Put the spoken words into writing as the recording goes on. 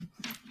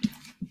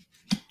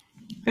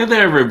Hey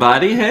there,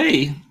 everybody.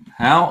 Hey,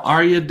 how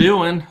are you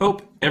doing?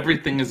 Hope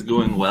everything is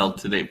going well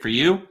today for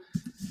you.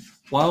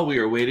 While we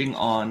are waiting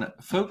on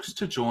folks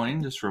to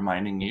join, just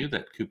reminding you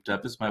that Cooped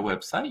Up is my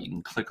website. You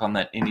can click on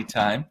that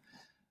anytime.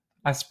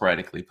 I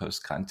sporadically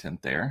post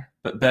content there,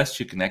 but best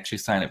you can actually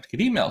sign up to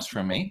get emails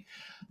from me.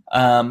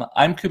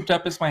 I'm Cooped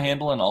Up as my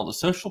handle in all the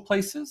social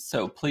places,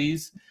 so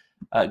please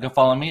go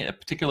follow me,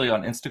 particularly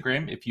on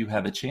Instagram if you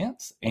have a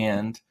chance,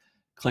 and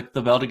click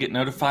the bell to get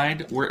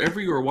notified wherever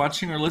you are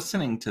watching or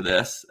listening to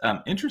this.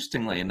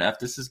 Interestingly enough,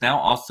 this is now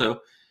also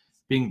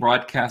being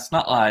broadcast,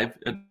 not live,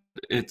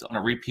 it's on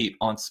a repeat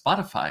on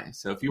Spotify.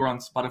 So if you are on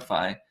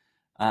Spotify,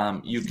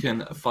 you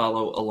can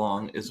follow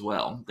along as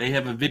well. They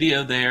have a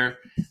video there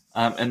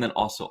and then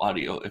also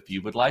audio if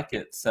you would like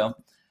it. So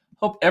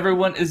hope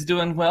everyone is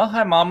doing well.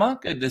 Hi, Mama.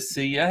 Good to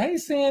see you. Hey,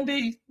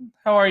 Sandy.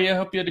 How are you?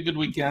 Hope you had a good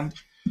weekend.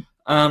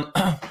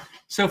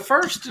 So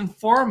first and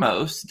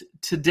foremost,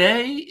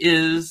 today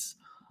is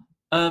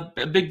a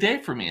big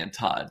day for me and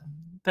Todd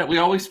that we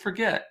always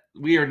forget.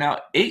 We are now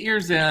 8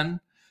 years in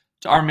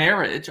to our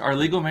marriage, our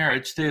legal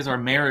marriage. Today is our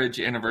marriage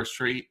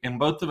anniversary, and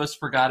both of us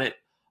forgot it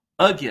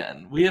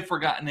again. We have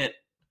forgotten it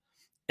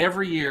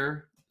every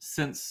year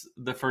since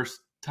the first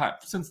time,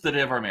 since the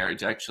day of our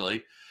marriage,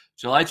 actually.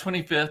 July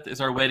 25th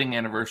is our wedding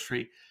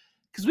anniversary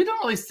because we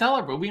don't really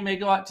celebrate. We may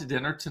go out to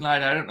dinner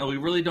tonight. I don't know. We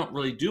really don't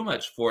do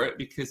much for it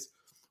because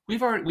we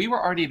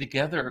were already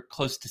together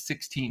close to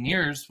 16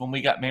 years when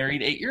we got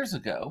married 8 years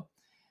ago.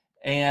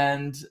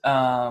 And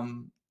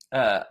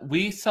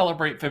we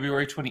celebrate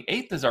February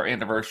 28th as our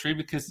anniversary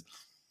because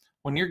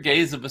when you're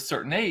gays of a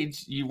certain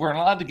age, you weren't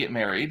allowed to get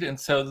married. And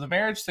so the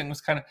marriage thing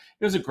was it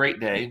was a great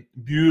day,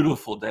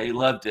 beautiful day,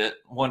 loved it,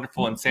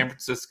 wonderful in San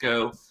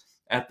Francisco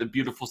at the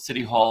beautiful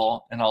City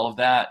Hall and all of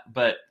that.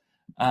 But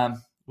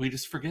we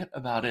just forget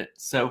about it.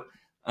 So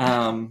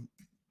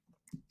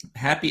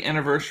happy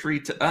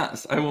anniversary to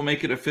us. I will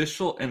make it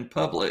official and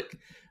public.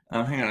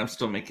 Hang on, I'm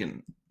still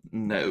making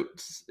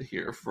notes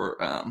here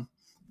for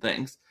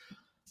things.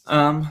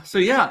 So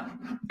yeah,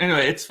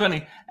 anyway, it's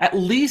funny. At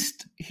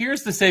least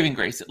here's the saving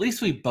grace. At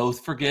least we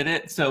both forget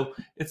it. So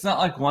it's not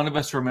like one of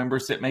us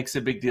remembers it, makes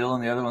a big deal,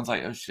 and the other one's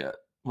like, oh shit,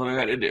 what do I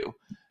got to do?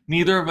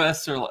 Neither of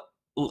us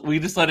we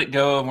just let it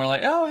go and we're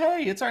like, oh,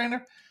 hey, it's our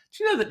anniversary.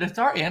 Do you know that it's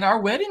our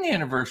wedding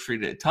anniversary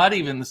today? Todd,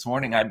 even this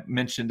morning, I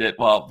mentioned it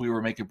while we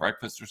were making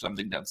breakfast or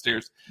something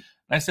downstairs.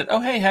 And I said,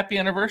 oh, hey, happy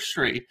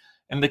anniversary.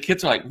 And the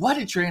kids are like, what?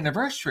 It's your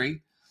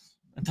anniversary?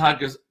 And Todd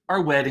goes,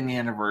 our wedding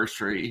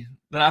anniversary.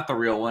 Not the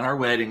real one, our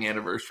wedding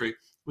anniversary,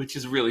 which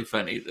is really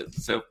funny.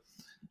 So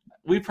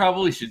we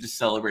probably should just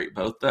celebrate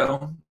both,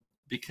 though,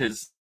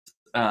 because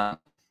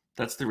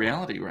that's the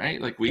reality,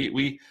 right? Like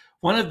we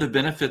one of the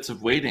benefits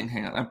of waiting,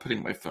 hang on, I'm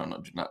putting my phone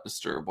on Do Not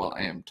Disturb while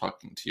I am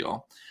talking to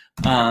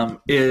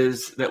y'all,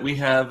 is that we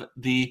have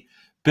the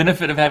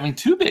benefit of having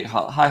two big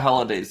high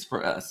holidays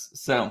for us.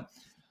 So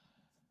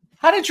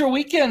how did your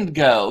weekend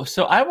go?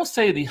 So I will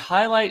say the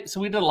highlight, so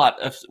we did a lot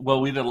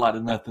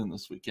of nothing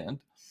this weekend,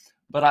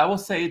 but I will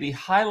say the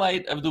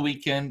highlight of the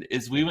weekend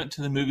is we went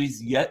to the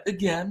movies yet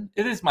again.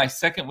 It is my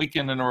second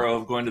weekend in a row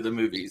of going to the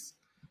movies.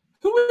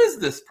 Who is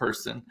this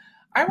person?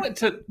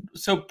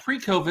 So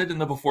pre-COVID in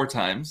the before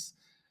times,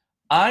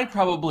 I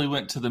probably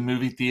went to the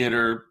movie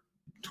theater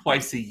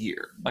twice a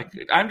year. Like,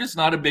 I'm just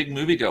not a big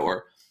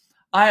moviegoer.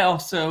 I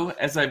also,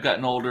 as I've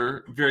gotten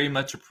older, very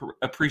much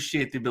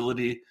appreciate the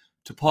ability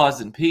to pause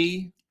and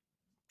pee.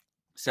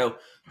 So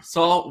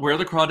saw Where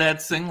the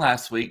Crawdads Sing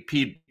last week,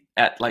 peed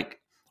at like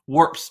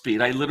warp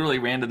speed. I literally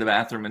ran to the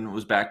bathroom and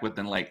was back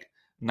within like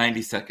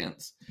 90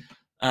 seconds.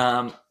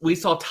 We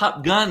saw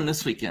Top Gun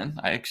this weekend.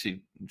 I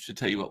actually should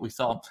tell you what we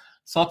saw.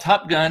 Saw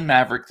Top Gun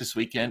Maverick this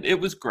weekend. It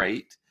was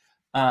great.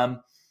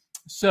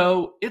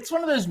 So it's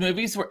one of those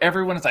movies where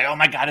everyone is like, oh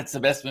my God, it's the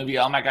best movie.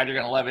 Oh my God, you're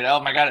going to love it. Oh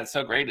my God, it's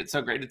so great. It's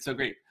so great. It's so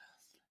great.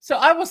 So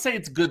I will say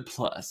it's good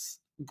plus.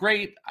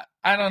 Great.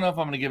 I don't know if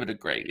I'm going to give it a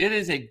great. It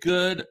is a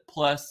good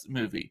plus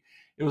movie.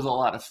 It was a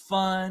lot of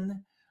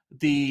fun.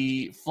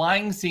 The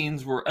flying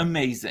scenes were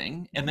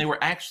amazing, and they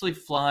were actually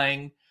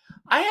flying.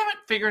 I haven't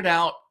figured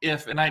out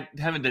if, and I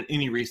haven't done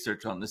any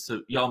research on this,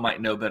 so y'all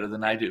might know better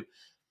than I do.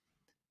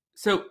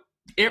 So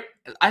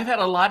I've had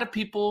a lot of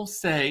people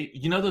say,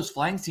 those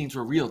flying scenes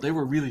were real. They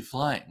were really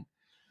flying.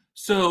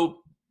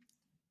 So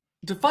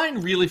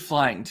define really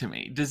flying to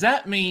me. Does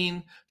that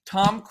mean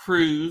Tom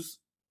Cruise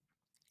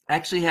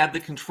actually had the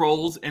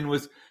controls and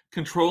was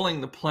controlling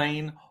the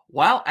plane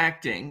while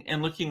acting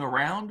and looking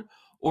around?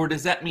 Or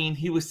does that mean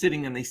he was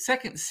sitting in the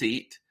second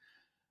seat?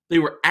 They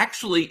were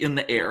actually in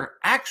the air,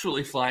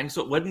 actually flying,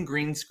 so it wasn't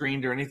green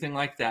screened or anything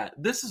like that.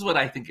 This is what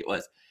I think it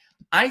was.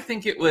 I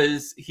think it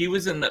was he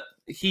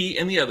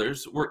and the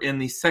others were in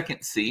the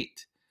second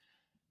seat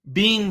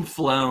being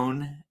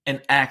flown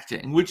and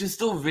acting, which is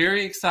still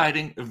very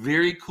exciting,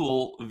 very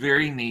cool,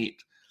 very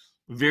neat,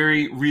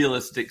 very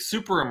realistic,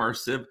 super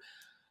immersive.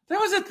 There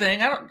was a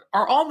thing.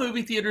 Are all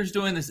movie theaters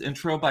doing this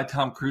intro by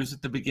Tom Cruise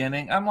at the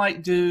beginning? I'm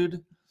like,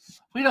 dude,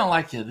 we don't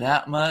like you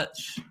that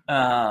much.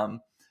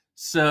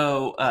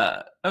 So,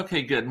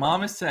 okay, good.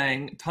 Mom is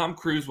saying Tom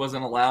Cruise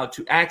wasn't allowed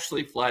to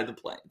actually fly the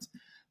planes.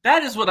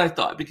 That is what I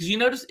thought, because you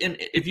notice,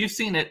 if you've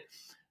seen it,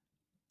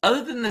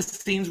 other than the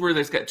scenes where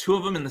there's got two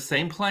of them in the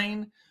same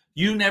plane,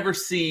 you never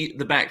see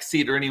the back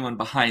seat or anyone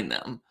behind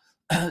them.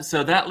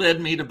 So that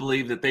led me to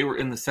believe that they were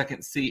in the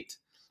second seat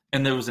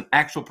and there was an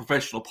actual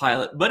professional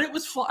pilot. But it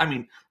was,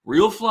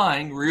 real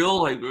flying,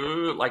 real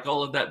like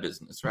all of that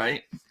business,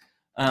 right?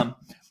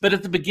 But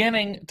at the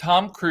beginning,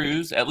 Tom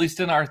Cruise, at least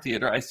in our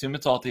theater, I assume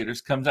it's all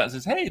theaters, comes out and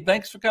says, "Hey,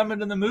 thanks for coming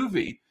to the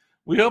movie.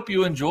 We hope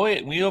you enjoy it,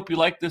 and we hope you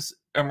like this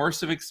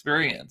immersive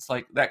experience,"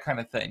 like that kind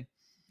of thing.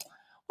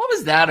 What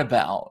was that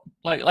about?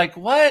 Like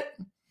what?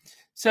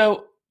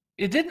 So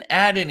it didn't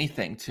add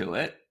anything to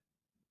it.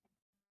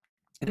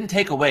 It didn't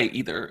take away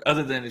either,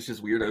 other than it's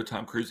just weirdo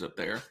Tom Cruise up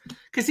there.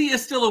 Because he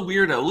is still a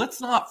weirdo.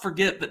 Let's not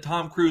forget that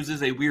Tom Cruise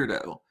is a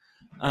weirdo.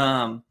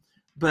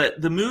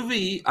 But the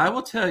movie, I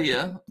will tell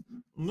you,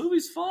 the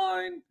movie's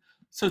fine.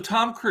 So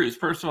Tom Cruise,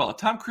 first of all,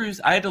 Tom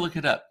Cruise, I had to look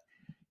it up.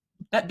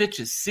 That bitch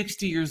is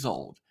 60 years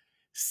old.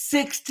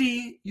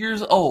 60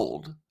 years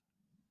old.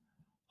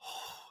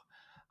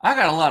 I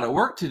got a lot of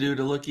work to do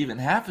to look even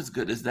half as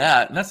good as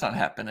that, and that's not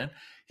happening.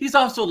 He's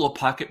also a little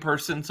pocket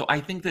person, so I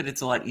think that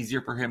it's a lot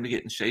easier for him to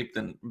get in shape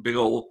than big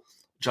old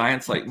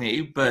giants like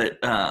me. But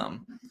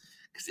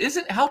because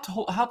how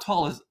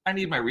tall is? I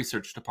need my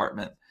research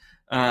department.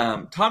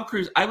 Tom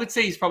Cruise, I would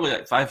say he's probably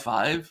like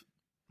 5'5",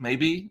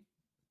 maybe,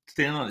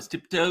 standing on his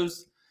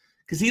tiptoes,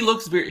 because he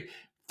looks very.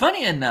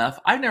 Funny enough,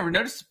 I've never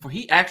noticed before.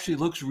 He actually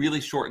looks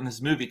really short in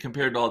this movie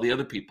compared to all the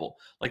other people.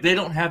 Like they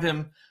don't have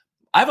him.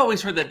 I've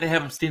always heard that they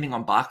have him standing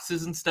on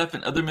boxes and stuff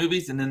in other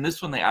movies, and in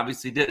this one they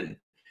obviously didn't.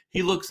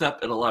 He looks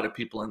up at a lot of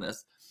people in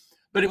this.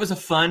 But it was a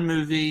fun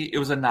movie. It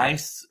was a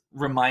nice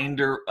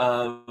reminder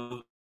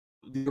of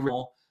the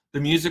original. The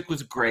music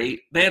was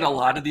great. They had a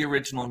lot of the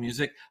original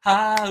music.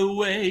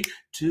 Highway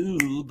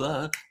to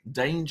the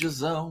Danger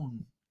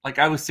Zone. Like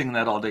I was singing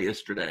that all day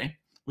yesterday.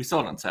 We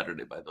saw it on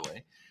Saturday, by the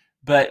way.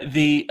 But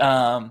the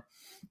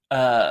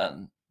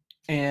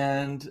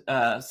and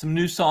some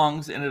new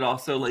songs in it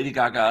also. Lady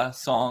Gaga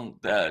song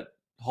that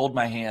Hold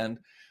My Hand,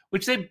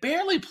 which they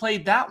barely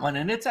played that one,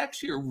 and it's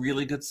actually a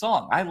really good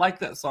song. I like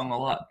that song a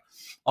lot,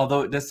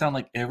 although it does sound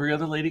like every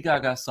other Lady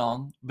Gaga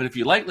song. But if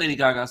you like Lady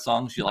Gaga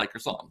songs, you like her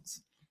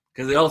songs,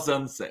 because they all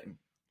sound the same.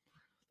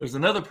 There's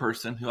another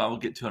person who I will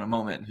get to in a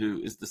moment who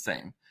is the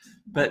same.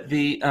 But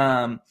the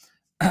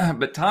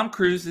but Tom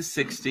Cruise is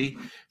 60.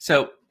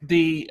 So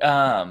the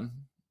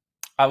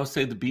I would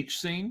say the beach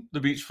scene, the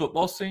beach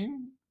football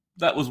scene,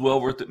 that was well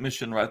worth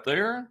admission right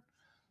there.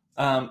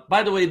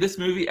 By the way, this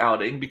movie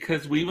outing,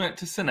 because we went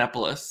to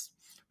Cinépolis,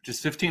 which is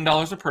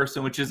 $15 a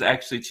person, which is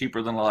actually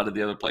cheaper than a lot of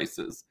the other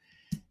places.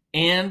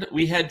 And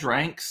we had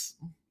drinks.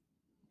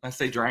 I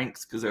say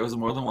drinks because there was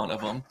more than one of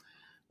them.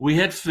 We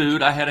had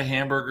food. I had a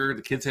hamburger.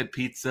 The kids had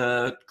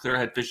pizza. Claire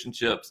had fish and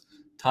chips.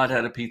 Todd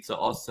had a pizza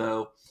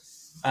also.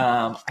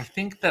 I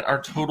think that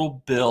our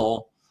total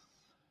bill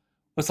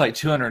was like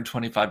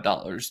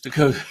 $225 to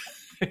go.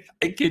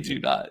 I kid you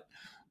not.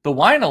 The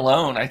wine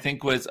alone, I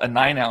think, was a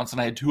 9-ounce,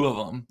 and I had two of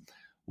them.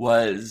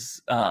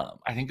 Was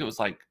I think it was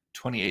like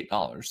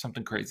 $28,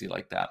 something crazy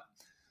like that.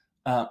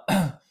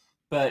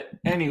 But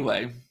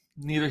anyway,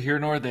 neither here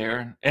nor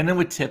there. And then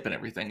with tip and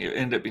everything, it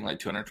ended up being like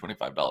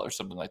 $225,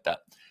 something like that.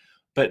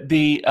 But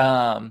the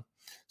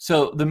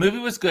so the movie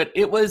was good.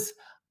 It was.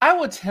 I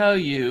will tell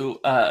you,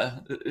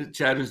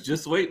 Chad was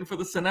just waiting for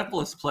the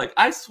Cinépolis plug.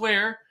 I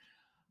swear,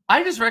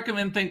 I just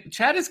recommend.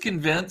 Chad is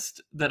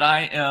convinced that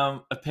I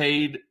am a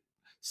paid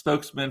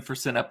spokesman for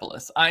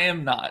Cinépolis. I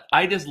am not.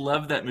 I just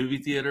love that movie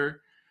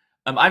theater.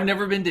 I've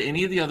never been to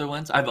any of the other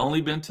ones. I've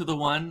only been to the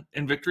one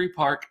in Victory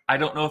Park. I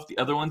don't know if the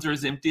other ones are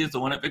as empty as the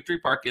one at Victory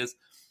Park is.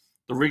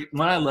 The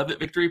one I love at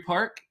Victory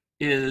Park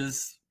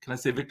is, can I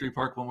say Victory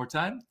Park one more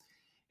time?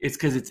 It's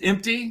because it's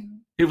empty.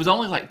 It was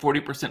only like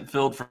 40%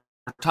 filled for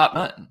Top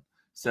Mutton.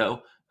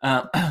 So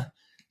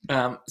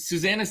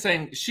Suzanne is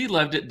saying she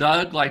loved it.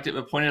 Doug liked it,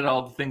 but pointed out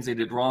all the things they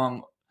did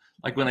wrong,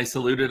 like when they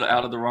saluted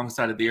out of the wrong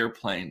side of the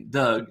airplane.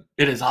 Doug,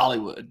 it is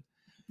Hollywood.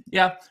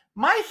 Yeah.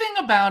 My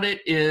thing about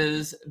it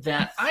is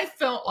that I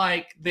felt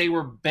like they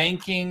were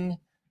banking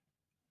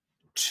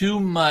too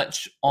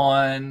much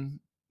on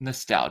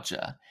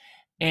nostalgia.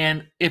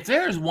 And if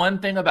there is one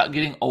thing about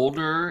getting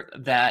older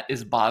that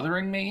is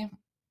bothering me,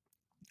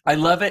 I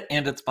love it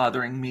and it's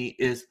bothering me,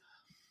 is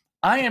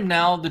I am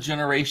now the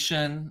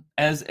generation,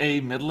 as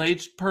a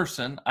middle-aged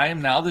person, I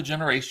am now the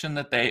generation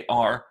that they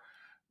are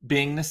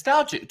being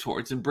nostalgic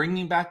towards and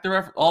bringing back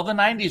all the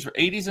 90s or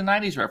 80s and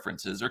 90s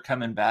references are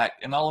coming back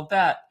and all of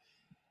that.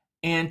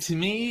 And to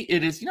me,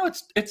 it is,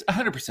 it's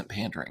 100%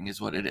 pandering is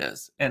what it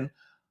is. And,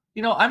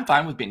 I'm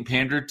fine with being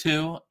pandered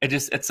to. It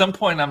just, at some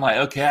point, I'm like,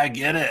 okay, I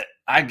get it.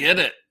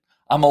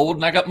 I'm old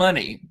and I got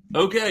money.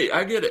 Okay,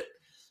 I get it.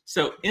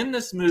 So in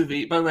this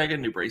movie, by the way, I got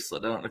a new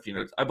bracelet. I don't know if you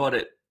noticed. I bought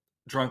it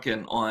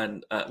drunken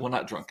on,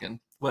 not drunken.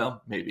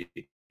 Well, maybe.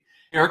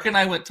 Eric and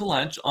I went to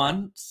lunch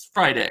on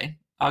Friday.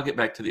 I'll get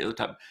back to the other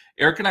topic.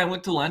 Eric and I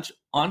went to lunch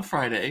on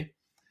Friday.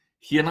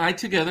 He and I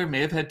together may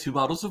have had 2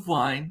 bottles of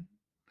wine,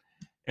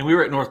 and we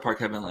were at North Park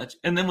having lunch,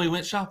 and then we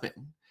went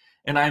shopping.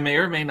 And I may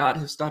or may not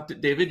have stopped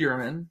at David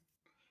Yurman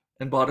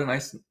and bought a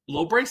nice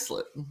little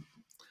bracelet.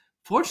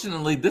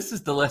 Fortunately, this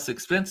is the less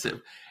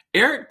expensive.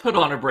 Eric put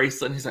on a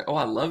bracelet, and he's like, "Oh,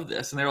 I love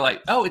this." And they were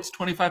like, "Oh, it's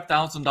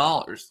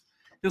 $25,000."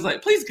 He was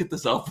like, "Please get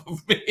this off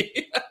of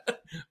me."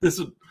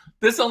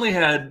 This only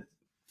had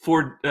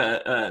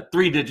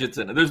 3 digits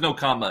in it. There's no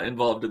comma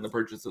involved in the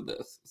purchase of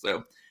this.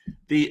 So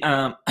the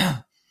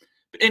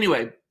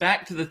anyway,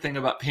 back to the thing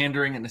about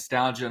pandering and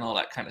nostalgia and all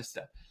that kind of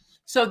stuff.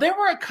 So there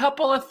were a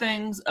couple of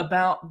things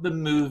about the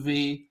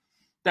movie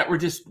that were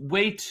just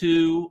way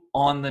too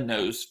on the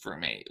nose for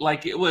me.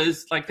 Like, it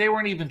was like they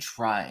weren't even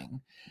trying.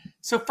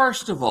 So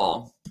first of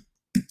all,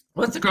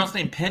 what's the girl's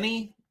name?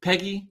 Penny?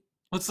 Peggy?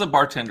 What's the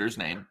bartender's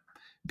name?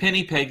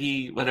 Penny,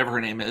 Peggy, whatever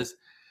her name is.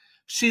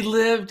 She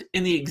lived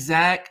in the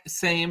exact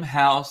same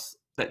house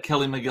that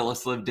Kelly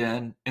McGillis lived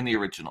in the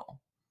original.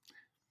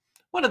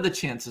 What are the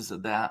chances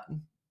of that?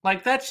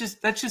 Like, that's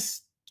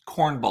just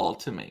cornball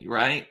to me,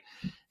 right?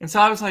 And so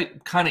I was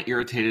like kind of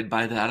irritated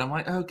by that. I'm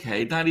like,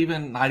 okay, not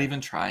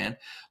even trying.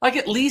 Like,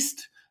 at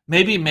least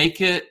maybe make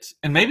it,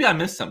 and maybe I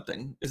missed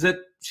something. Is that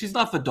she's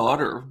not the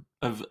daughter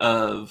of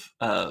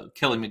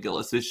Kelly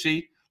McGillis, is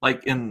she?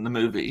 Like, in the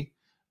movie.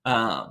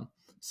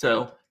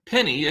 So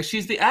Penny,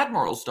 she's the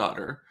Admiral's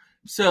daughter.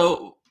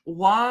 So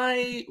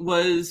why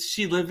was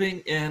she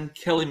living in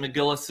Kelly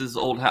McGillis's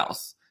old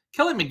house?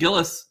 Kelly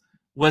McGillis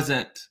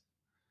wasn't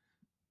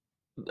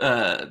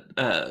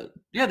the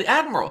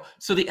Admiral.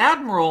 So the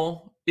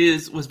Admiral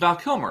was Val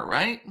Kilmer,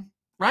 right?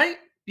 Right?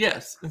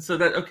 Yes. And so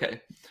that,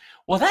 okay.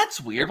 Well,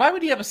 that's weird. Why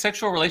would he have a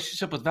sexual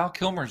relationship with Val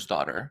Kilmer's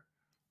daughter?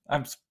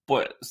 I'm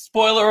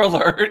spoiler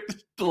alert.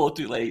 It's a little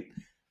too late.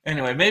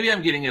 Anyway, maybe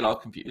I'm getting it all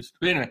confused.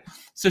 But anyway,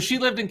 so she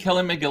lived in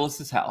Kelly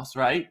McGillis's house,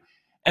 right?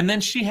 And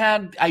then she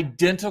had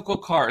identical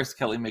car as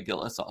Kelly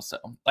McGillis also.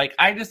 Like,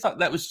 I just thought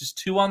that was just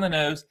too on the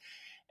nose.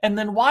 And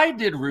then why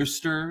did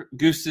Rooster,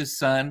 Goose's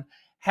son,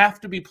 have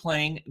to be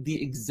playing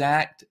the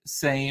exact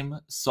same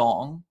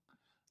song?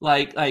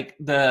 Like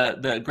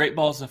the Great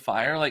Balls of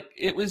Fire? Like,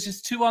 it was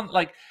just too on,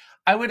 like,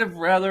 I would have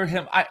rather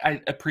him,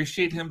 I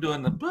appreciate him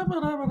doing the blah,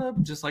 blah, blah, blah,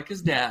 just like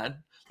his dad.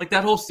 Like,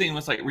 that whole scene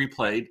was like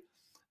replayed,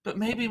 but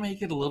maybe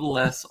make it a little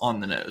less on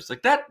the nose.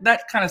 Like,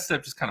 that kind of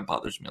stuff just kind of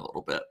bothers me a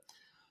little bit.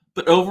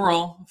 But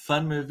overall,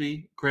 fun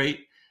movie,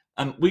 great.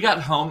 We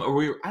got home,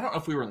 or I don't know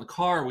if we were in the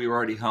car or we were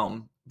already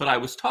home, but I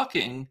was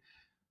talking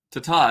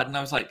to Todd, and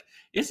I was like,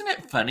 isn't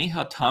it funny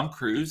how Tom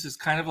Cruise is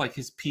kind of like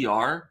his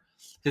PR,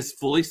 his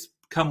fully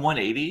come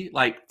 180?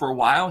 Like, for a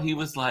while, he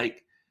was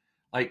like,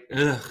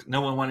 ugh,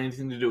 no one wanted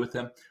anything to do with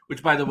him.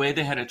 Which, by the way,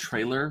 they had a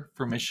trailer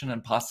for Mission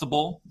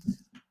Impossible.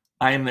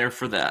 I am there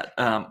for that.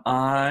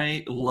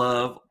 I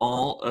love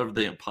all of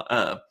the,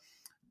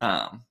 hang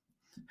on,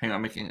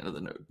 I'm making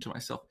another note to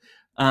myself.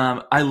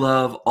 I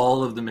love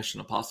all of the Mission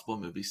Impossible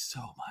movies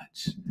so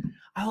much.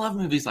 I love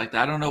movies like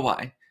that. I don't know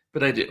why,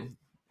 but I do.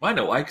 Well, I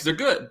know why, because they're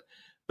good.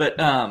 But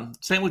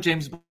same with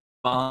James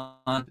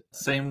Bond.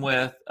 Same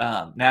with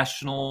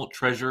National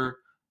Treasure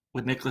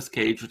with Nicolas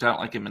Cage, which I don't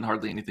like him in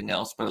hardly anything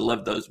else, but I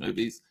love those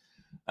movies.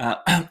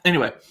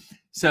 Anyway,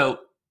 so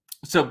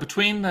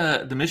between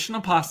the Mission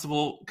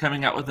Impossible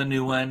coming out with a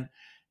new one,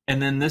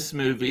 and then this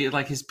movie,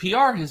 like, his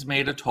PR has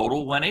made a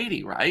total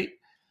 180, right?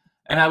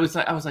 And I was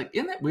like,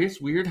 isn't that weird?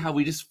 It's weird how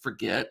we just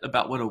forget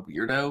about what a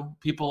weirdo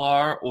people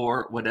are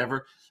or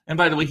whatever. And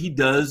by the way, he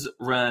does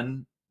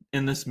run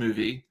in this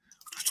movie.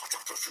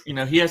 You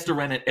know, he has to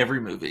run in every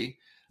movie.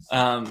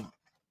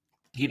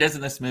 He does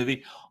in this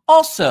movie.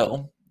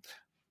 Also,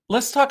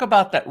 let's talk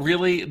about that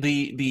really,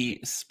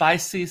 the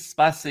spicy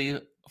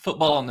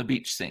football on the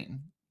beach scene.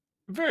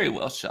 Very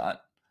well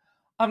shot.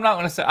 I'm not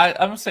going to say, I'm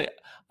going to say,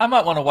 I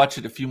might want to watch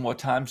it a few more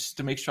times just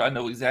to make sure I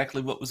know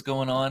exactly what was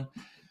going on.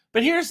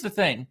 But here's the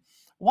thing.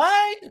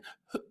 Why?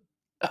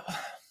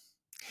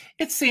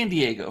 It's San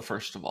Diego,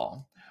 first of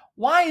all.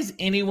 Why is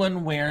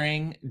anyone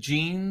wearing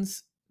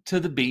jeans to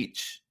the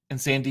beach in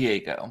San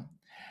Diego?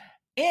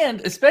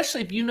 And especially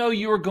if you know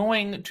you are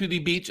going to the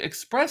beach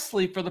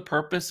expressly for the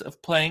purpose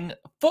of playing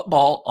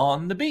football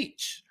on the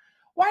beach.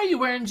 Why are you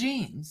wearing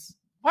jeans?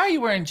 Why are you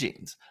wearing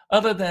jeans?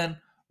 Other than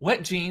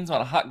wet jeans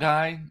on a hot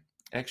guy,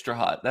 extra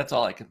hot. That's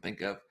all I can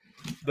think of.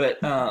 But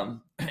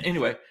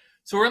anyway,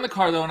 so we're in the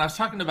car, though, and I was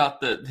talking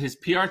about his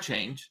PR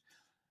change.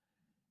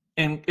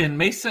 And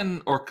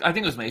Mason, or I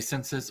think it was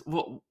Mason, says,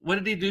 well, what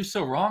did he do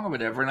so wrong or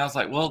whatever? And I was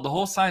like, well, the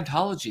whole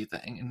Scientology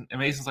thing. And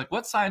Mason's like,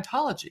 what's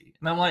Scientology?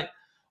 And I'm like,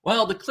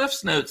 well, the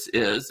Cliff's Notes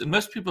is, and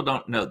most people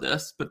don't know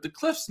this, but the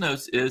Cliff's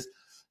Notes is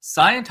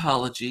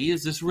Scientology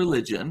is this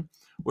religion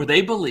where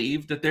they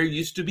believe that there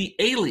used to be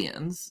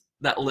aliens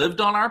that lived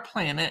on our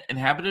planet,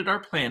 inhabited our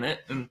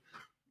planet. And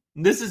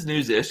this is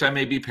news-ish. I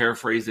may be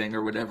paraphrasing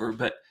or whatever,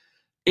 but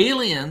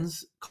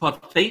aliens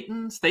called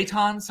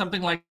Thetans,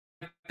 something like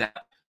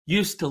that,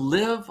 used to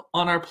live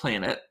on our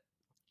planet,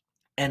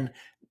 and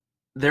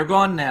they're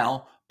gone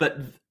now, but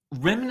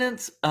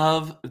remnants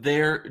of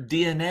their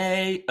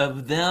DNA,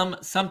 of them,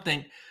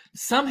 something,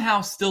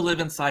 somehow still live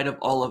inside of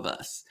all of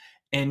us.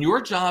 And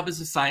your job as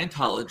a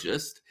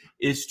Scientologist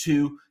is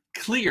to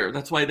clear,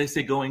 that's why they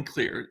say going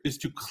clear, is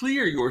to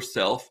clear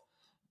yourself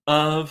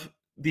of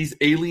these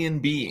alien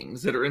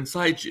beings that are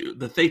inside you,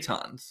 the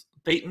Thetans.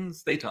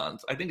 Thetans.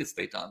 I think it's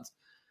Thetans.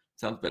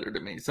 Sounds better to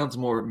me. It sounds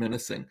more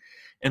menacing.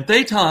 And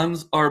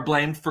Thetans are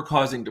blamed for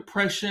causing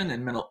depression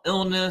and mental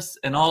illness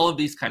and all of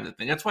these kinds of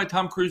things. That's why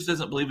Tom Cruise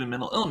doesn't believe in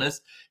mental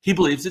illness. He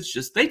believes it's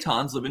just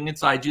Thetans living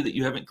inside you that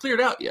you haven't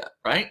cleared out yet,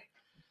 right?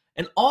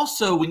 And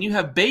also, when you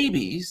have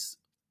babies,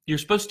 you're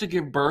supposed to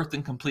give birth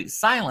in complete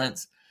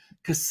silence,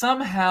 because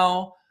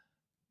somehow,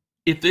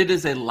 if it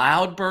is a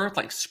loud birth,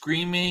 like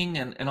screaming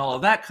and all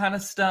of that kind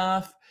of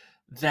stuff,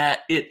 that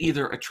it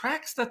either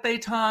attracts the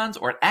Thetans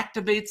or it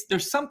activates.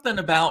 There's something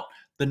about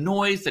the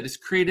noise that is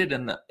created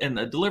in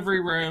the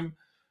delivery room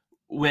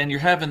when you're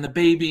having the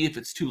baby. If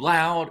it's too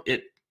loud,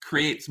 it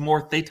creates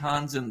more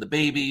Thetans in the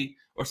baby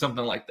or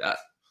something like that.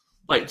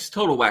 Like, it's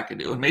total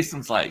wackadoo. And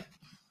Mason's like,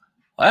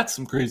 well, that's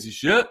some crazy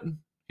shit.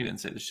 He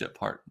didn't say the shit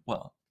part.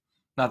 Well,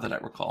 not that I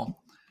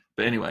recall.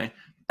 But anyway,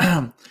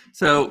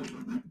 so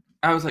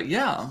I was like,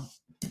 yeah.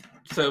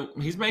 So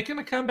he's making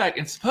a comeback.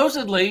 And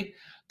supposedly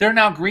they're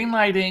now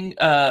greenlighting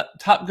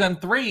Top Gun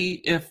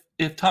 3 if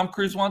Tom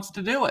Cruise wants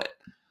to do it.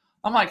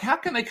 I'm like, how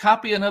can they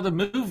copy another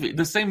movie,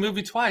 the same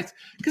movie twice?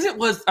 Because it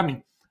was, I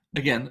mean,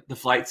 again, the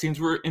flight scenes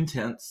were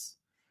intense.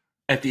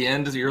 At the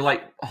end, you're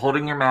like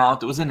holding your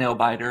mouth. It was a nail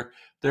biter.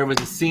 There was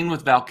a scene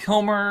with Val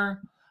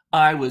Kilmer.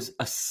 I was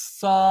a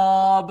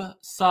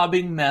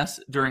sobbing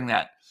mess during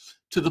that,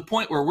 to the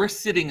point where we're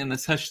sitting in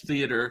this hush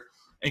theater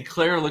and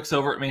Claire looks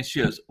over at me and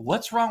she goes,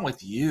 "What's wrong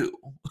with you?"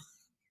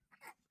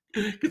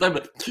 Because I'm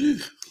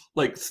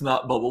like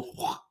snot bubble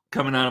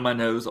coming out of my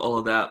nose, all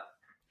of that.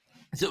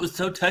 So it was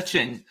so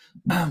touching.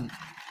 And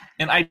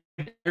I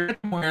read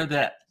somewhere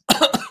that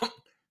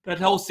that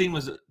whole scene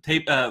was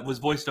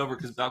voiced over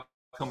because Val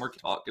Kilmer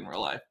talked in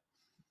real life.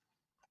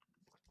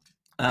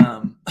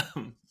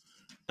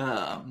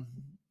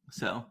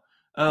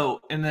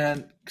 And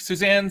then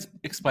Suzanne's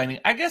explaining,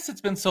 I guess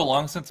it's been so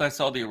long since I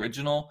saw the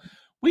original.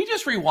 We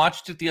just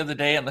rewatched it the other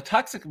day, and the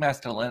toxic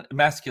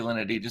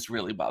masculinity just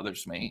really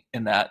bothers me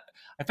in that.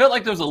 I felt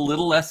like there was a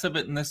little less of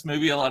it in this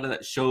movie, a lot of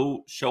that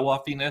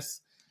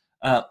show-offiness,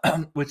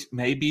 which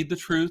may be the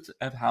truth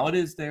of how it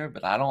is there,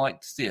 but I don't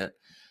like to see it.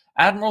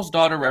 Admiral's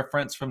daughter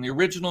reference from the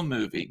original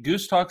movie.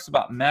 Goose talks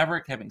about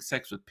Maverick having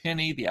sex with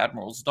Penny, the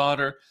Admiral's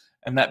daughter,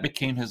 and that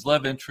became his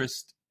love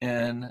interest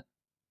in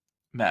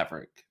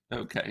Maverick.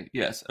 Okay,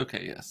 yes.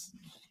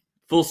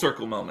 Full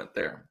circle moment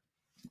there.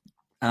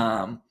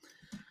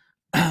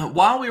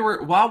 While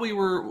we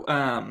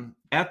were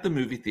at the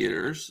movie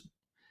theaters,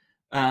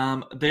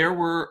 there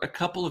were a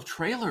couple of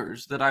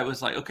trailers that I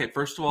was like, okay,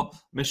 first of all,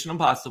 Mission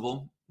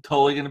Impossible,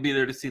 totally going to be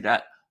there to see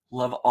that.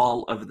 Love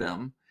all of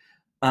them.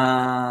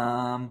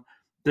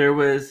 There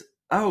was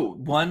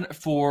one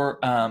for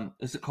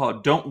is it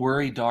called Don't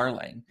Worry,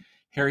 Darling?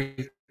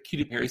 Harry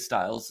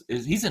Styles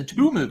he's in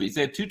 2 movies.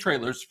 They had 2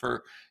 trailers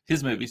for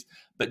his movies,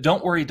 but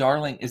Don't Worry,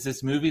 Darling is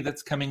this movie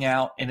that's coming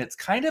out, and it's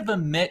kind of a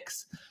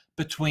mix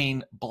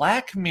between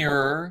Black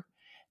Mirror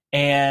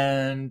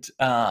and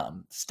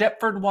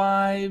Stepford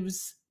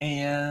Wives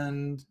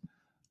and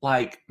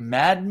like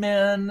Mad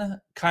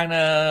Men, kind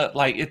of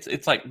like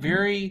it's like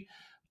very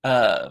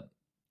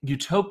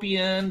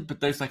utopian, but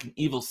there's like an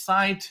evil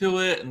side to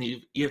it, and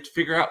you have to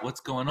figure out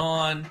what's going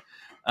on.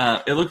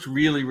 It looked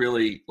really,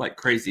 really like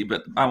crazy,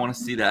 but I want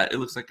to see that. It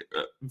looks like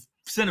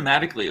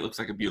cinematically, it looks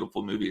like a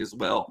beautiful movie as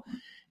well.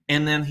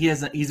 And then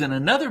he's in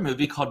another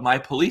movie called My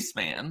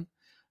Policeman,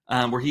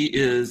 where he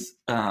is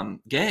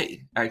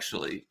gay.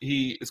 Actually,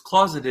 he is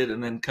closeted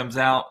and then comes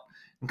out,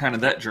 and kind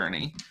of that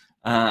journey.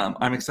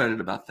 I'm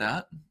excited about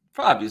that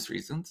for obvious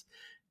reasons.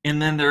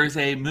 And then there is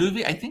a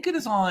movie, I think it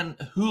is on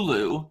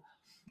Hulu,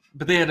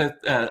 but they had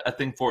a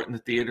thing for it in the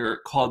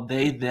theater called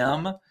They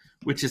Them,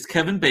 which is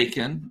Kevin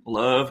Bacon.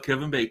 Love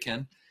Kevin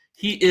Bacon.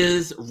 He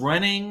is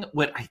running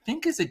what I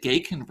think is a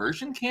gay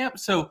conversion camp.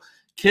 So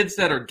kids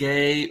that are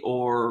gay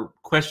or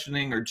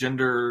questioning or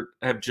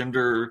have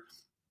gender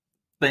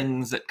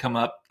things that come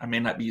up. I may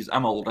not be used.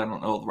 I'm old. I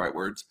don't know the right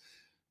words.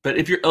 But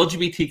if you're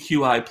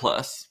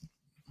LGBTQI+,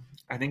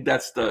 I think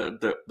that's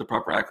the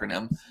proper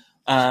acronym.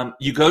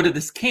 You go to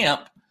this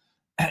camp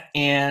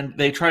and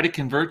they try to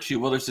convert you.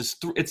 Well, there's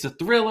it's a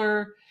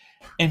thriller.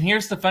 And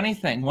here's the funny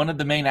thing. One of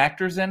the main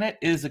actors in it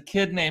is a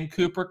kid named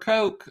Cooper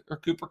Koch or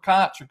Cooper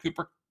Koch or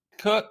Cooper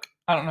Cook.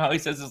 I don't know how he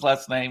says his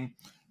last name.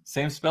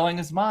 Same spelling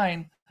as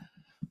mine.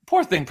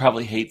 Poor thing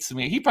probably hates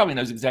me. He probably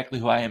knows exactly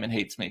who I am and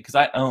hates me because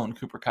I own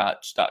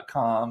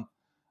CooperKoch.com.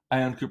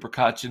 I own Cooper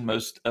Koch in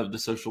most of the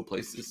social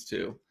places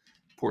too.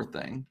 Poor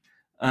thing.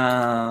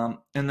 And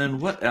then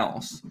what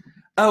else?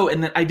 Oh,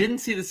 and then I didn't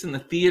see this in the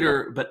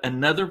theater, but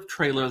another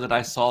trailer that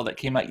I saw that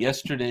came out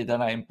yesterday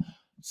that I'm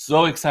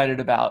so excited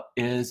about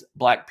is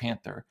Black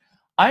Panther.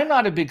 I'm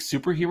not a big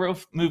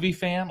superhero movie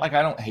fan. Like,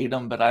 I don't hate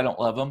them, but I don't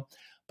love them.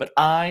 But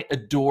I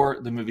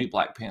adore the movie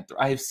Black Panther.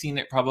 I have seen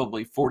it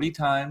probably 40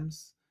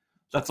 times.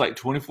 That's like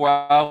 24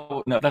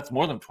 hours. No, that's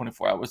more than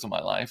 24 hours of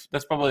my life.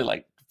 That's probably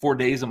like 4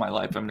 days of my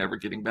life I'm never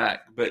getting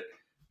back. But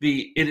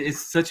It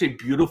is such a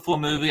beautiful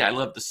movie. I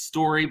love the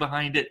story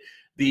behind it,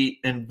 the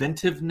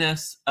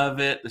inventiveness of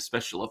it, the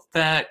special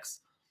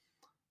effects.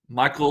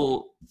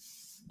 Michael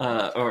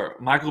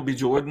B.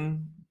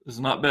 Jordan is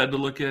not bad to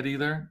look at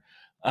either.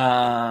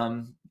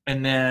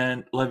 And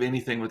then love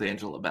anything with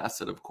Angela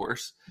Bassett, of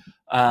course.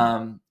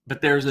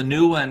 But there's a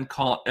new one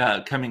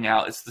coming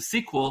out. It's the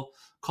sequel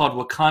called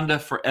Wakanda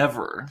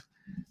Forever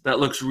that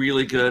looks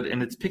really good,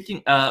 and it's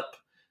picking up.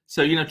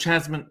 So,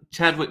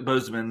 Chadwick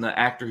Boseman, the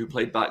actor who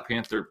played Black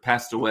Panther,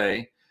 passed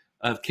away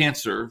of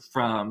cancer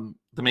from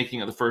the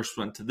making of the first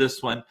one to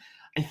this one.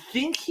 I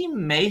think he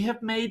may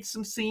have made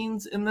some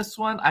scenes in this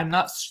one. I'm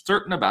not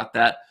certain about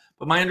that,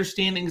 but my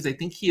understanding is I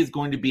think he is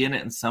going to be in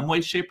it in some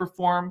way, shape, or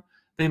form.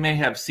 They may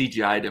have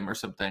CGI'd him or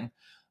something.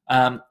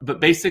 But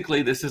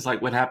basically, this is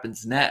like what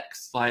happens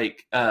next.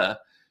 Like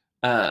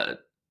Angela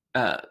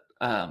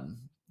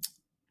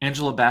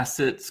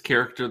Bassett's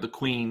character, the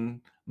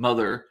Queen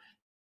Mother,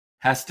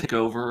 has to take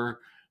over.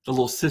 The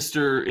little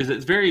sister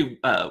it's very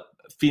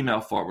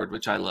female forward,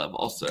 which I love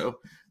also.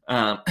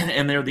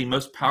 And they're the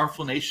most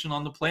powerful nation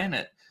on the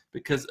planet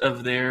because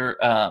of their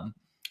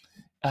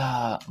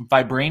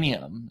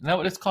vibranium. Is that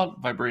what it's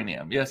called?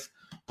 Vibranium. Yes.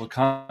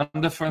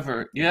 Wakanda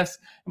Forever. Yes.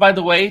 By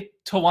the way,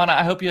 Tawana,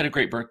 I hope you had a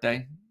great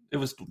birthday. It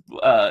was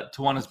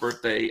Tawana's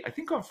birthday, I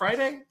think on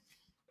Friday,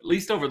 at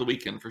least over the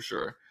weekend for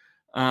sure.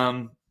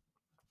 And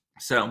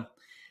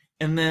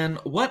then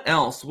what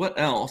else?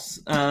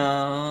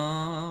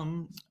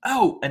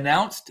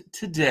 Announced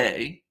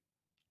today,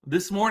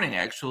 this morning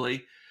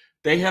actually,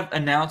 they have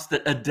announced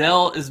that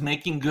Adele is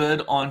making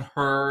good on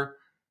her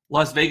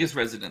Las Vegas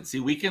residency.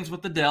 Weekends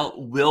with Adele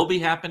will be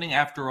happening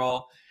after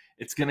all.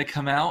 It's going to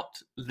come out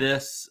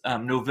this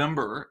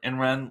November and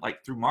run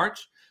like through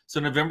March. So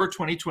November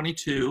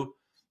 2022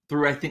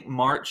 through, I think,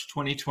 March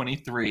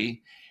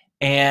 2023.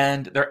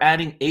 And they're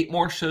adding 8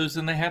 more shows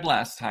than they had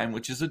last time,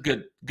 which is a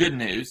good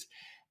news.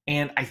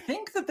 And I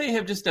think that they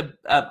have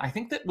I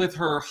think that with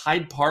her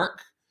Hyde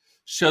Park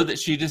show that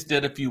she just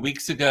did a few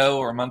weeks ago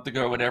or a month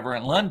ago or whatever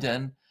in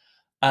London,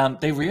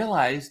 they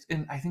realized,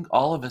 and I think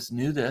all of us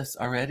knew this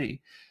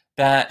already,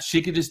 that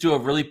she could just do a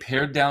really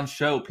pared down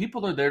show.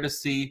 People are there to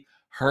see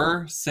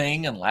her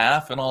sing and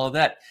laugh and all of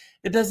that.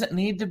 It doesn't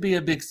need to be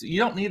you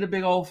don't need a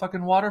big old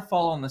fucking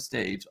waterfall on the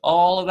stage,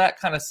 all of that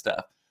kind of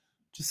stuff.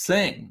 Just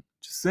sing.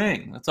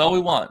 That's all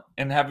we want,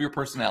 and have your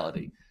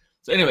personality.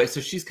 So anyway,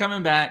 so she's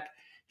coming back.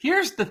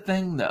 Here's the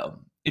thing though.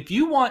 If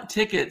you want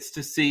tickets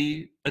to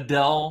see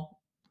Adele,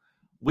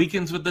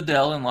 Weekends with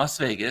Adele in Las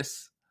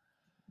Vegas,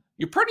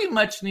 you pretty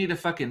much need a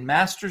fucking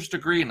master's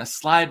degree and a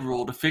slide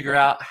rule to figure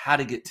out how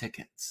to get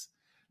tickets.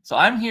 So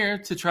I'm here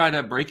to try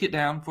to break it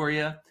down for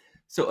you.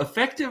 So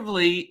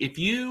effectively,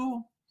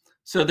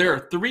 so there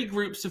are 3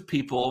 groups of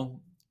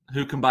people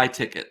who can buy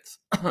tickets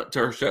to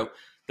her show.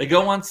 They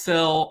go on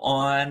sale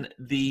on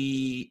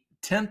the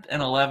 10th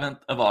and 11th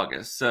of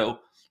August. So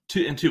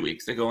in 2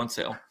 weeks, they go on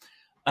sale.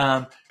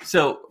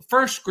 So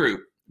first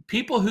group,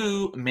 people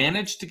who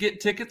managed to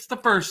get tickets the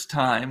first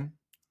time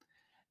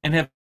and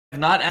have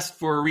not asked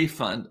for a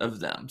refund of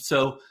them.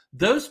 So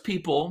those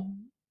people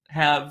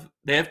have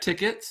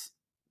tickets.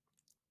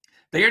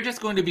 They are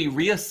just going to be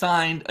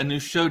reassigned a new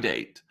show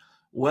date.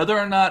 Whether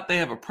or not they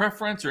have a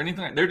preference or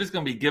anything, they're just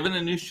going to be given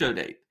a new show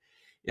date.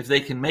 If they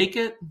can make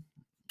it,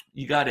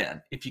 you got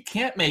in. If you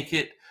can't make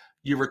it,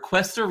 you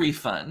request a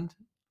refund,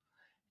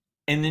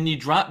 and then you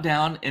drop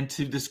down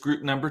into this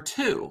group number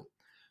 2.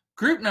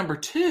 Group number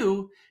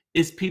 2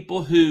 is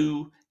people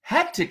who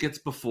had tickets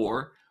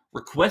before,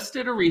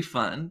 requested a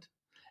refund.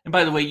 And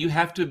by the way, you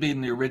have to be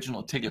in the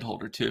original ticket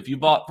holder too. If you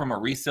bought from a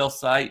resale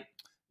site,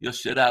 you'll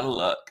shit out of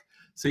luck.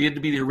 So you had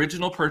to be the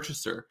original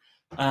purchaser.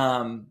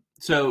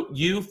 So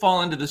you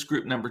fall into this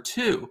group number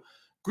 2.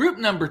 Group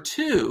number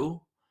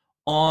 2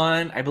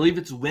 on, I believe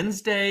it's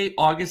Wednesday,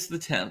 August the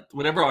 10th,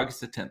 whatever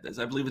August the 10th is,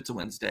 I believe it's a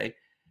Wednesday.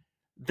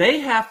 They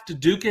have to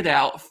duke it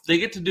out. They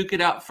get to duke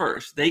it out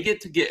first. They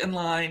get to get in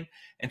line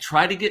and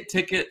try to get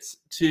tickets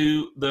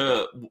to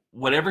the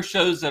whatever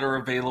shows that are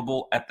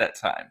available at that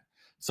time.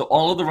 So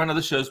all of the run of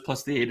the shows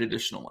plus the 8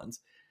 additional ones.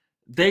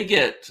 They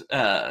get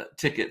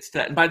tickets.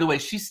 And by the way,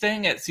 she's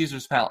staying at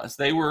Caesar's Palace.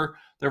 There were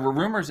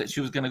rumors that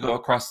she was going to go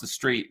across the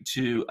street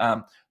to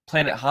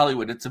Planet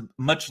Hollywood. It's a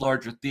much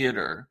larger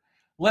theater,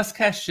 less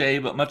cachet,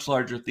 but much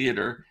larger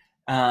theater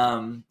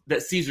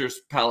that Caesar's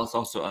Palace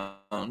also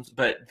owns.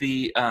 But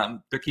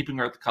they're keeping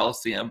her at the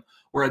Coliseum,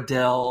 where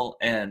Adele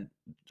and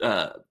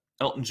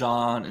Elton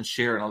John and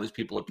Cher and all these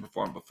people have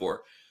performed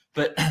before.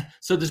 But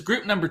so this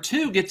group number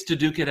 2 gets to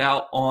duke it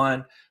out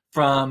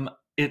from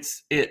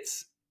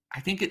I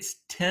think it's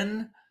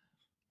 10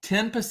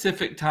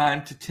 Pacific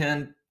time to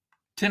 10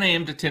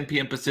 a.m. to 10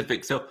 p.m.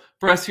 Pacific. So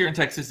for us here in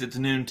Texas, it's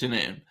noon to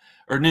noon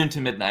or noon to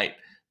midnight.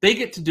 They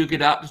get to duke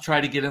it out to try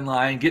to get in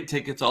line, get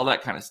tickets, all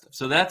that kind of stuff.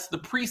 So that's the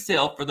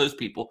pre-sale for those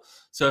people.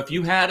 So if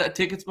you had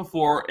tickets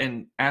before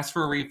and asked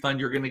for a refund,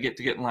 you're going to get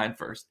in line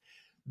first.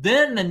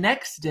 Then the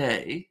next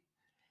day,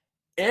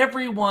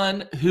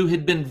 everyone who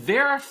had been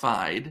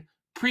verified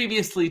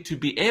previously to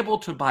be able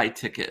to buy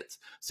tickets.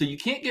 So you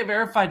can't get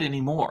verified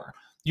anymore.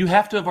 you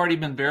have to have already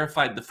been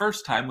verified the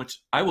first time,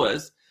 which I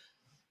was,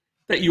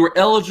 that you were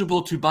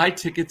eligible to buy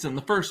tickets in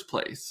the first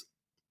place.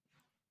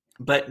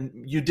 But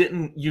you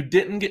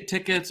didn't get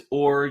tickets,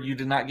 or you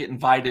did not get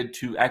invited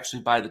to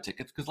actually buy the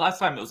tickets, because last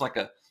time it was like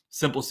a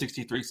simple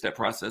 63-step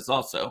process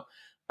also.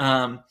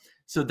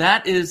 So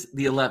that is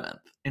the 11th.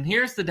 And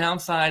here's the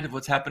downside of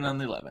what's happened on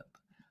the 11th.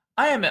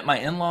 I am at my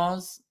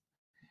in-laws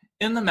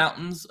in the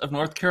mountains of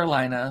North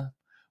Carolina,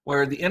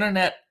 where the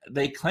internet,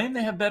 they claim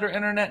they have better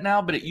internet now,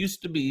 but it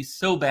used to be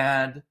so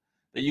bad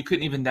that you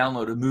couldn't even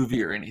download a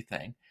movie or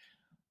anything.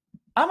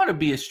 I'm going to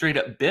be a straight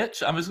up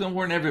bitch. I'm just going to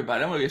warn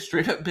everybody. I'm going to be a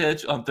straight up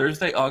bitch on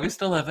Thursday, August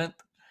 11th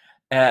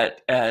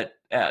at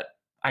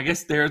I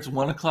guess there it's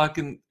 1 o'clock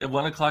in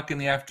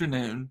the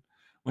afternoon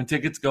when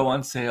tickets go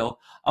on sale.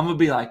 I'm going to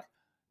be like,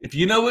 if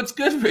you know what's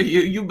good for you,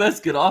 you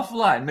best get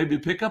offline. Maybe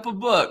pick up a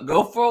book,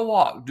 go for a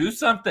walk, do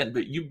something,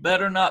 but you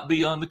better not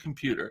be on the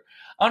computer.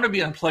 I'm going to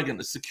be unplugging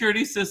the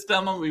security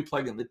system. I'm going to be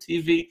plugging the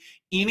TV.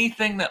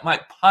 Anything that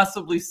might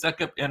possibly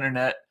suck up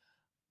internet,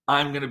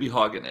 I'm going to be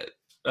hogging it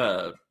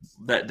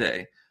that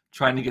day,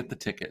 trying to get the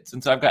tickets.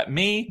 And so I've got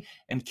me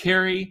and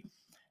Carrie,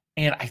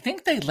 and I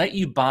think they let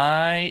you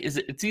buy,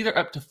 it's either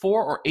up to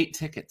 4 or 8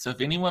 tickets. So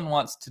if anyone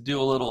wants to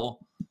do a little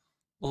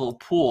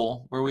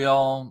pool where we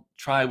all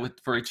try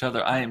for each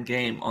other, I am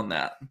game on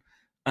that.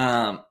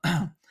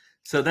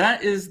 So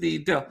that is the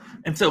deal.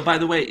 And so, by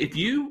the way, if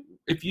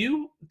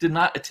you did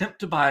not attempt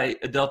to buy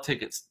Adele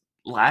tickets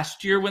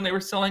last year when they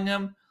were selling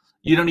them,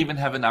 you don't even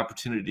have an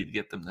opportunity to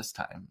get them this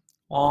time.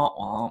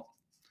 Wah,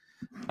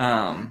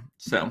 wah.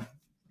 So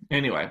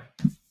anyway,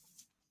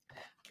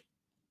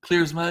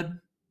 clear as mud.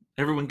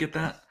 Everyone get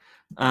that?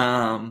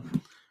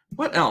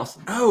 What else?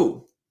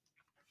 Oh,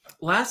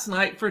 last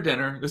night for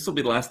dinner, this will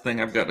be the last thing.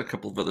 I've got a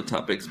couple of other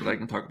topics, but I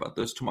can talk about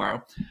those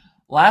tomorrow.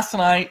 Last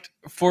night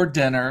for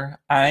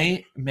dinner,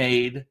 I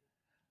made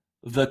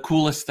the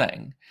coolest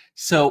thing.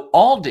 So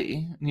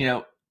Aldi,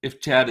 if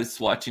Chad is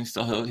watching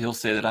still, he'll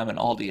say that I'm an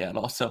Aldi ad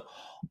also.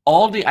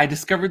 Aldi, I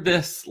discovered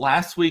this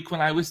last week when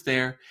I was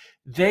there.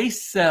 They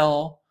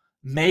sell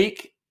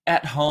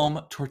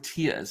make-at-home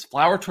tortillas,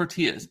 flour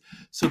tortillas.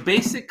 So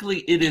basically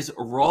it is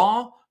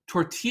raw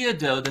tortilla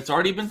dough that's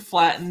already been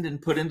flattened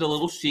and put into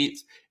little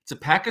sheets. It's a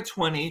pack of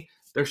 20.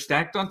 They're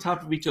stacked on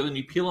top of each other, and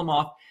you peel them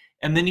off,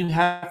 and then you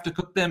have to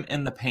cook them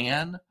in the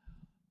pan.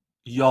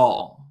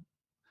 Y'all.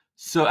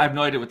 So I have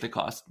no idea what they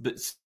cost, but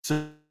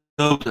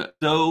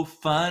so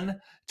fun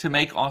to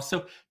make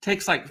also.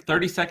 Takes like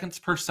 30 seconds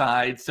per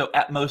side, so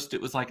at most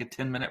it was like a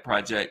 10-minute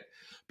project.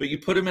 But you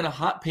put them in a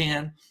hot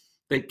pan,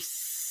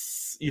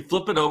 you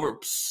flip it over,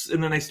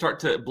 and then they start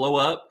to blow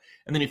up,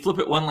 and then you flip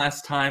it one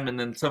last time, and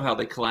then somehow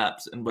they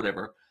collapse and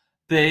whatever.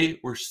 They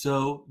were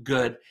so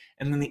good.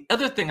 And then the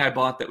other thing I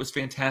bought that was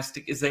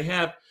fantastic is they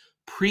have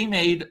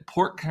pre-made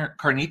pork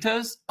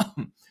carnitas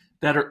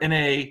that are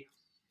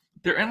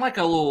they're in like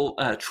a little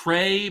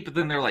tray, but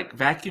then they're like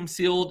vacuum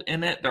sealed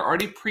in it. They're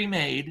already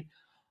pre-made.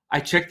 I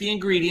checked the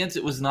ingredients.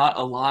 It was not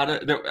a lot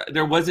of,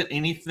 there wasn't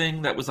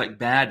anything that was like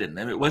bad in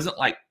them. It wasn't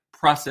like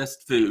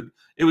processed food.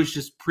 It was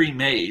just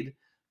pre-made.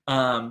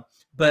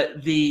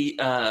 But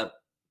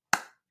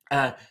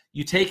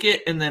you take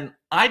it, and then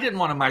I didn't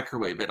want to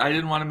microwave it. I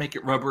didn't want to make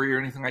it rubbery or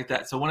anything like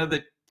that. So one of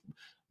the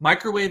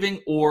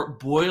microwaving or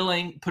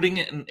boiling, putting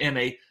it in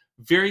a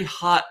very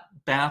hot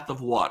bath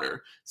of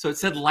water. So it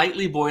said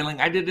lightly boiling.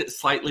 I did it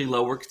slightly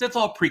lower because it's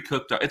all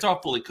pre-cooked. It's all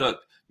fully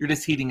cooked. You're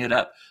just heating it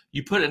up.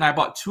 You put it, and I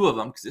bought 2 of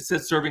them because it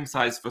said serving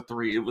size for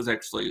 3. It was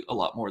actually a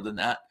lot more than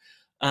that.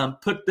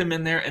 Put them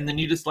in there, and then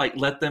you just like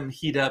let them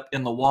heat up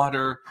in the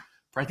water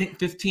for I think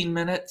 15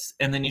 minutes,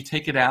 and then you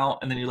take it out,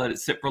 and then you let it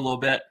sit for a little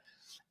bit.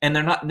 And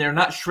they're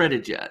not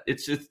shredded yet.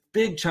 It's just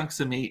big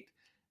chunks of meat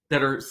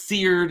that are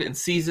seared and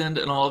seasoned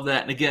and all of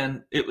that. And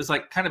again, it was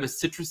like kind of a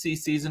citrusy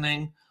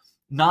seasoning,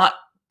 not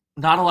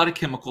a lot of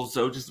chemicals,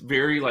 though, just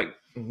very like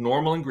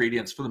normal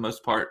ingredients for the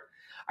most part.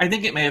 I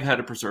think it may have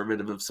had a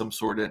preservative of some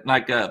sort,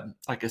 like a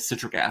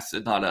citric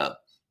acid,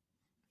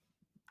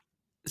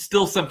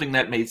 still something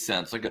that made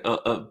sense, like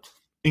a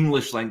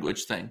English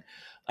language thing.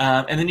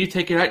 And then you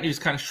take it out and you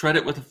just kind of shred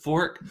it with a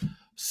fork.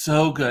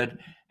 So good.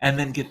 And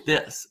then get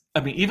this. I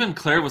mean, even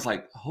Claire was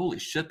like, holy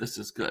shit, this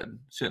is good.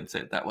 She didn't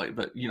say it that way,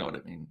 but you know what I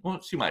mean. Well,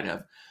 she might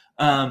have.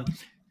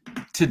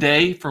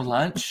 Today for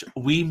lunch,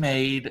 we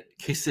made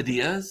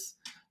quesadillas.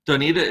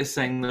 Donita is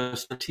saying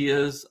those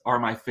tortillas are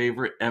my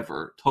favorite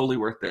ever. Totally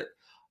worth it.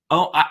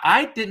 Oh,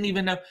 I didn't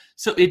even know.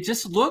 So it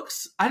just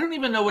looks, I don't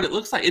even know what it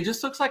looks like. It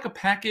just looks like a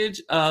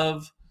package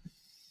of,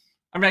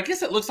 I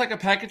guess it looks like a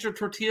package of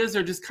tortillas.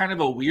 They're just kind of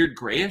a weird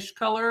grayish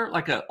color,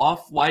 like an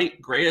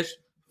off-white, grayish,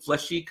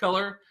 fleshy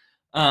color.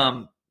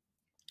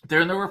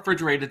 They're in the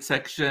refrigerated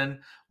section.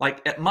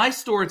 Like at my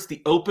store, it's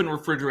the open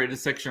refrigerated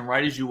section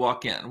right as you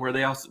walk in, where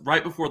they also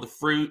right before the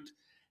fruit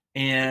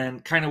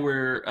and kind of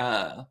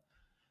where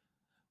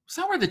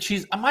somewhere the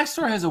cheese. My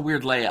store has a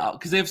weird layout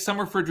because they have some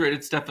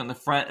refrigerated stuff in the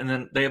front, and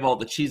then they have all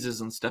the cheeses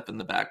and stuff in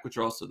the back, which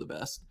are also the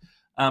best.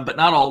 But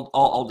not all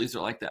Aldi's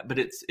are like that. But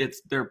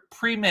they're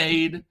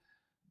pre-made.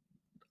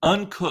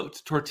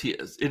 uncooked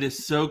tortillas. It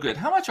is so good.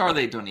 How much are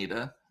they,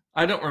 Donita?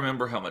 I don't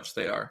remember how much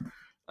they are.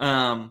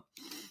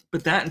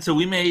 But that, and so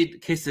we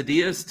made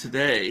quesadillas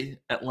today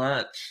at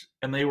lunch,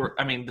 and they were,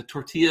 the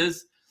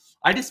tortillas,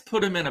 I just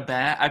put them in a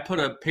bag. I put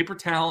a paper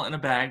towel in a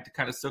bag to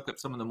kind of soak up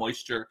some of the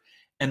moisture,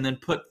 and then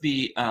put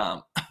the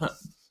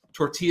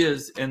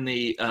tortillas in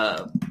the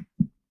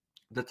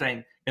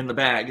thing in the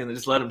bag, and then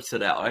just let them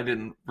sit out. I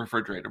didn't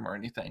refrigerate them or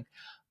anything.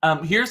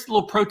 Here's a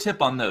little pro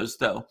tip on those,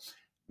 though.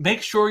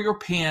 Make sure your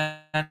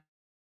pan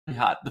is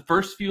hot. The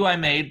first few I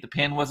made, the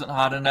pan wasn't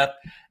hot enough,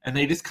 and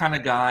they just kind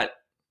of got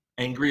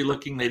angry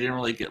looking. They didn't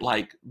really get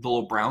like the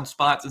little brown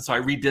spots, and so I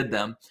redid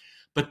them.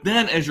 But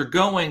then as you're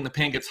going, the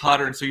pan gets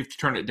hotter, and so you have to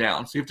turn it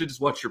down. So you have to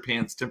just watch your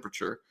pan's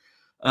temperature.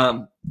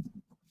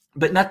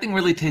 But nothing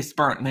really tastes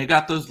burnt. And they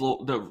got those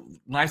the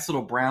nice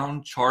little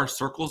brown char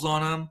circles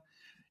on them.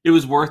 It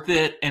was worth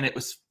it, and it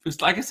was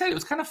like I said, it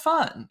was kind of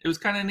fun. It was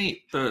kind of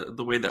neat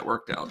the way that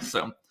worked out.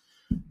 So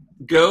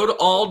go to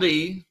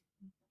Aldi,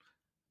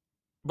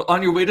 but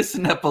on your way to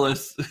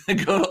Cinépolis,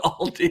 go to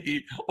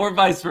Aldi, or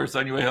vice versa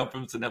on your way home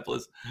from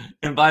Cinépolis,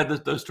 and buy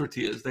those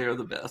tortillas. They are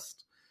the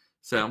best.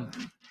 So,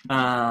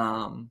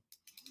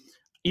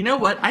 you know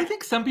what? I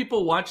think some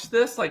people watch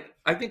this. Like,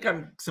 I think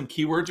some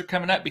keywords are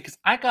coming up because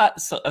I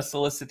got a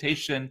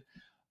solicitation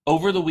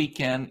over the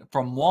weekend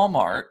from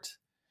Walmart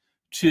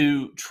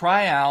to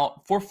try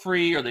out for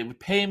free, or they would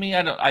pay me.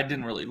 I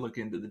didn't really look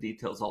into the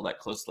details all that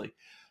closely,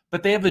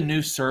 but they have a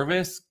new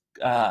service.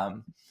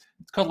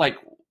 It's called like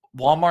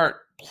Walmart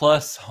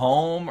Plus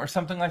Home or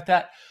something like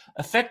that.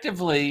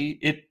 Effectively,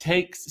 it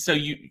takes, so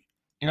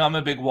I'm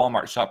a big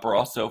Walmart shopper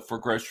also for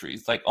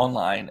groceries, like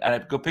online, and I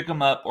go pick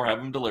them up or have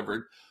them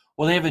delivered.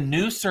 Well, they have a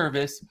new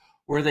service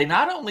where they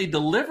not only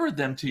deliver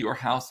them to your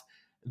house,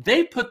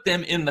 they put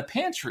them in the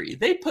pantry.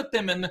 They put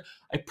them in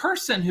a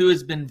person who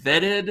has been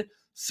vetted,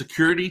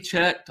 security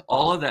checked,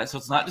 all of that. So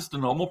it's not just a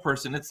normal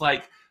person. It's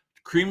like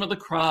cream of the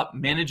crop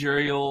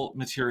managerial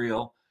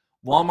material.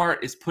 Walmart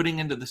is putting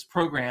into this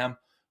program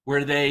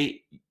where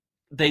they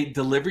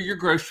deliver your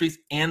groceries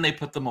and they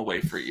put them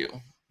away for you.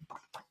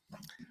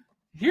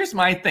 Here's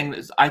my thing.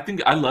 I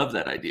think I love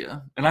that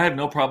idea, and I have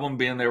no problem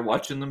being there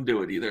watching them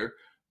do it either.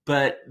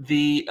 But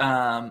the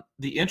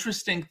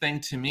interesting thing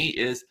to me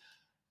is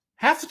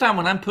half the time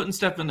when I'm putting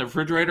stuff in the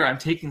refrigerator, I'm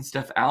taking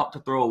stuff out to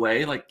throw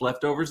away, like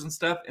leftovers and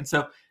stuff. And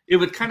so it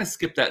would kind of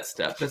skip that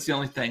step. That's the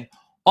only thing.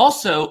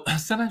 Also,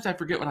 sometimes I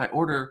forget what I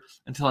order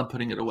until I'm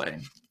putting it away.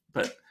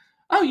 But,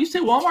 oh, you say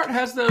Walmart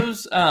has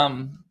those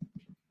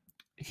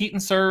heat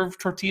and serve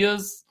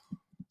tortillas?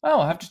 Oh,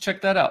 I'll have to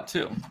check that out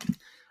too.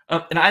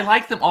 And I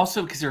like them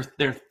also because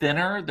they're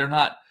thinner. They're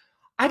not,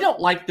 I don't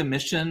like the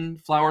Mission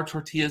flour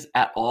tortillas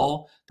at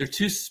all. They're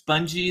too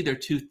spongy. They're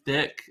too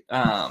thick.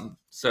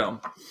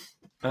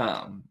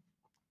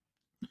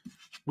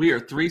 We are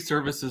 3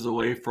 services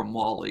away from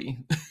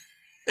Wally.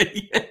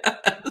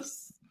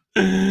 Yes.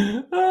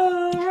 We're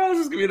all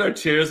just going to be in our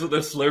chairs with our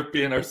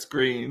Slurpee and our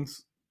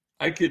screens.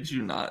 I kid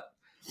you not.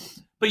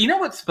 But you know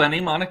what's funny,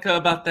 Monica,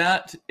 about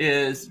that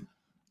is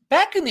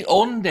back in the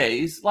olden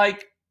days,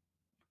 like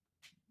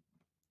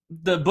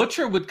the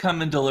butcher would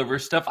come and deliver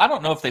stuff. I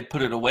don't know if they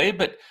put it away,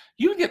 but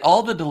you would get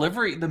all the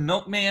delivery. The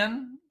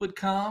milkman would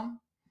come.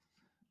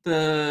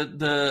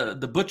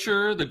 The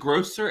butcher, the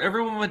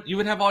grocer, you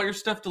would have all your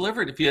stuff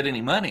delivered if you had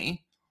any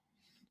money.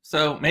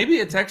 So maybe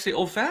it's actually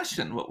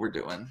old-fashioned what we're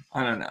doing.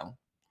 I don't know.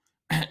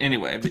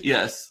 Anyway, but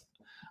yes,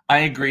 I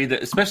agree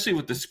that especially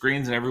with the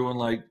screens and everyone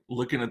like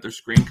looking at their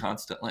screen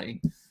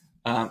constantly,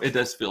 it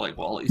does feel like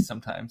Wally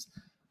sometimes.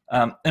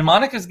 And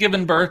Monica's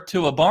given birth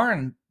to a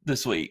barn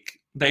this week.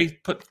 They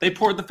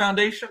poured the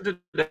foundation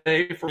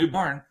today for a new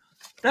barn.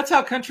 That's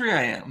how country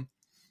I am.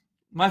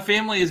 My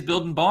family is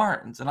building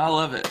barns, and I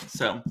love it.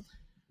 So,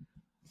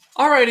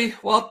 alrighty,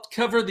 well, I'll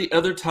cover the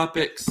other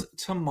topics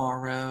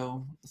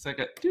tomorrow. So I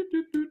got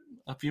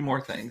a few more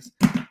things.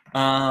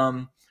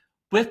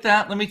 With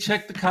that, let me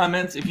check the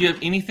comments. If you have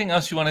anything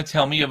else you want to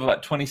tell me, you have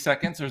about 20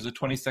 seconds. There's a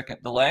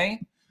 20-second delay.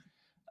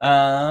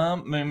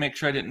 Let me make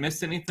sure I didn't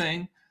miss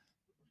anything.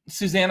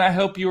 Suzanne, I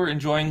hope you are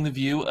enjoying the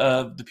view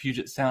of the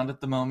Puget Sound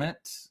at the moment.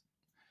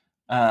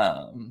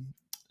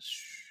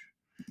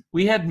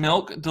 We had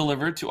milk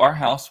delivered to our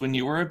house when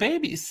you were a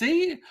baby.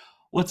 See?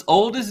 What's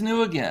old is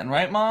new again,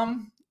 right,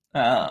 Mom?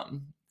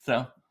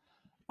 So,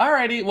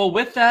 alrighty. Well,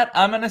 with that,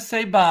 I'm going to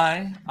say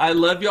bye. I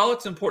love y'all.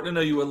 It's important to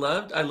know you were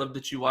loved. I love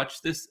that you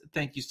watched this.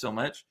 Thank you so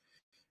much.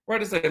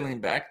 Right as I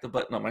lean back, the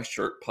button on my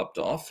shirt popped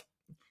off.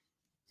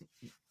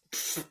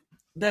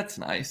 That's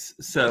nice.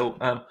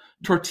 So,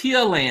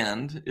 Tortilla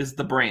Land is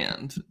the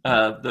brand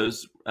of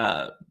those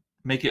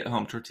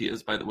make-it-home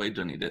tortillas, by the way,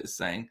 Donita is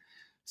saying.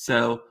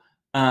 So,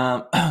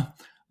 all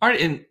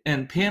right,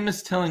 and Pam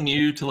is telling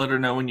you to let her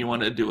know when you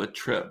want to do a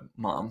trip,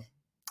 Mom.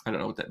 I don't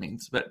know what that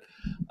means, but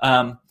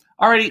all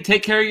righty,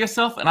 take care of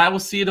yourself, and I will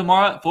see you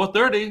tomorrow at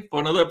 4:30 for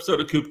another episode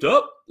of Cooped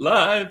Up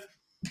Live.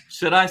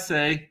 Should I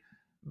say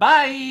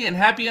bye and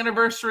happy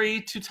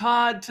anniversary to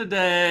Todd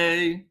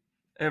today,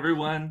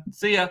 everyone.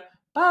 See ya.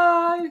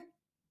 Bye.